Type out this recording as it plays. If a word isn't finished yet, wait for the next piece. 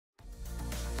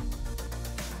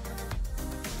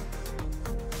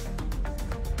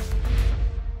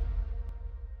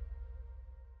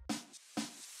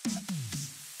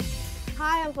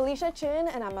Hi, I'm Felicia Chin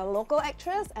and I'm a local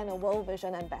actress and a World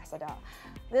Vision ambassador.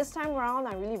 This time around,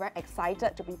 I'm really very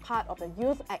excited to be part of the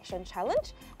Youth Action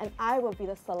Challenge, and I will be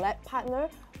the select partner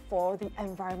for the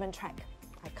environment track.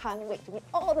 I can't wait to meet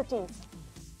all the teams.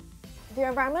 The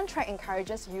environment track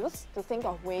encourages youths to think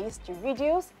of ways to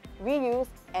reduce, reuse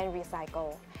and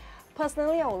recycle.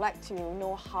 Personally, I would like to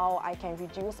know how I can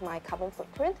reduce my carbon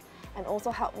footprint and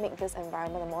also help make this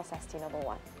environment a more sustainable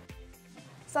one.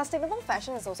 Sustainable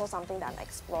fashion is also something that I'm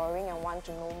exploring and want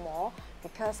to know more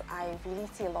because I really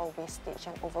see a lot of wastage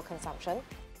and overconsumption.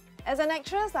 As an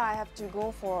actress, I have to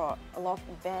go for a lot of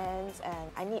events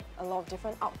and I need a lot of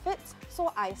different outfits,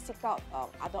 so I seek out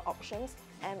other options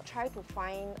and try to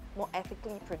find more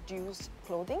ethically produced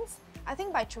clothing. I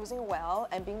think by choosing well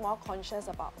and being more conscious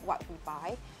about what we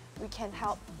buy, we can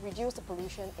help reduce the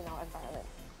pollution in our environment.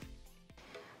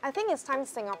 I think it's time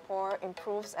Singapore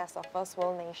improves as a first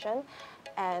world nation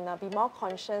and be more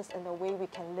conscious in the way we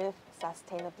can live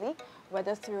sustainably,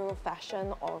 whether through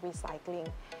fashion or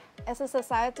recycling. As a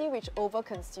society which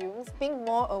overconsumes, being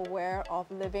more aware of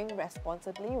living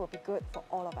responsibly will be good for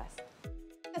all of us.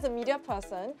 As a media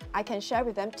person, I can share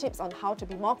with them tips on how to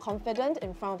be more confident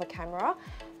in front of the camera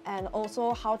and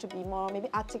also how to be more maybe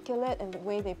articulate in the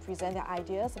way they present their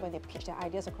ideas when they pitch their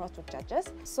ideas across to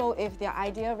judges. So if their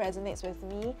idea resonates with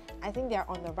me, I think they're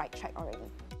on the right track already.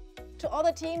 To all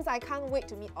the teams, I can't wait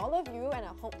to meet all of you and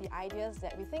I hope the ideas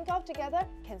that we think of together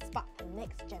can spark the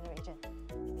next generation.